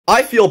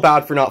I feel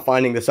bad for not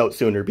finding this out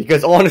sooner,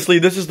 because honestly,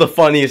 this is the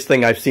funniest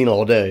thing I've seen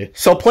all day.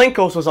 So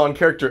Plankos was on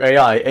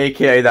Character.ai,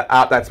 aka the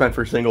app that's meant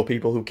for single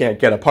people who can't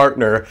get a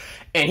partner,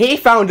 and he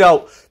found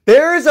out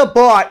there's a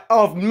bot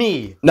of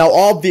me. Now,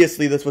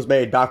 obviously, this was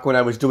made back when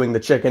I was doing the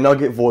chicken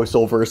nugget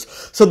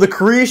voiceovers, so the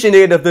creation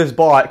date of this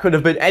bot could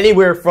have been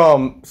anywhere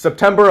from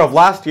September of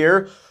last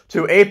year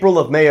to April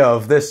of May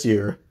of this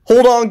year.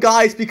 Hold on,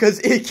 guys, because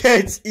it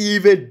gets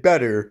even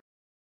better.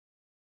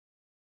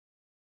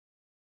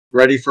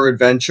 Ready for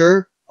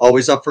adventure?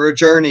 Always up for a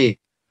journey.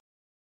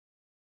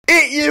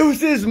 It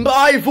uses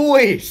my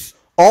voice!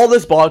 All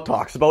this bot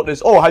talks about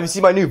is, oh, have you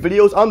seen my new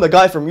videos? I'm the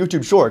guy from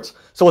YouTube Shorts.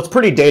 So it's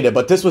pretty dated,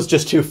 but this was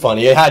just too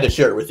funny. I had to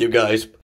share it with you guys.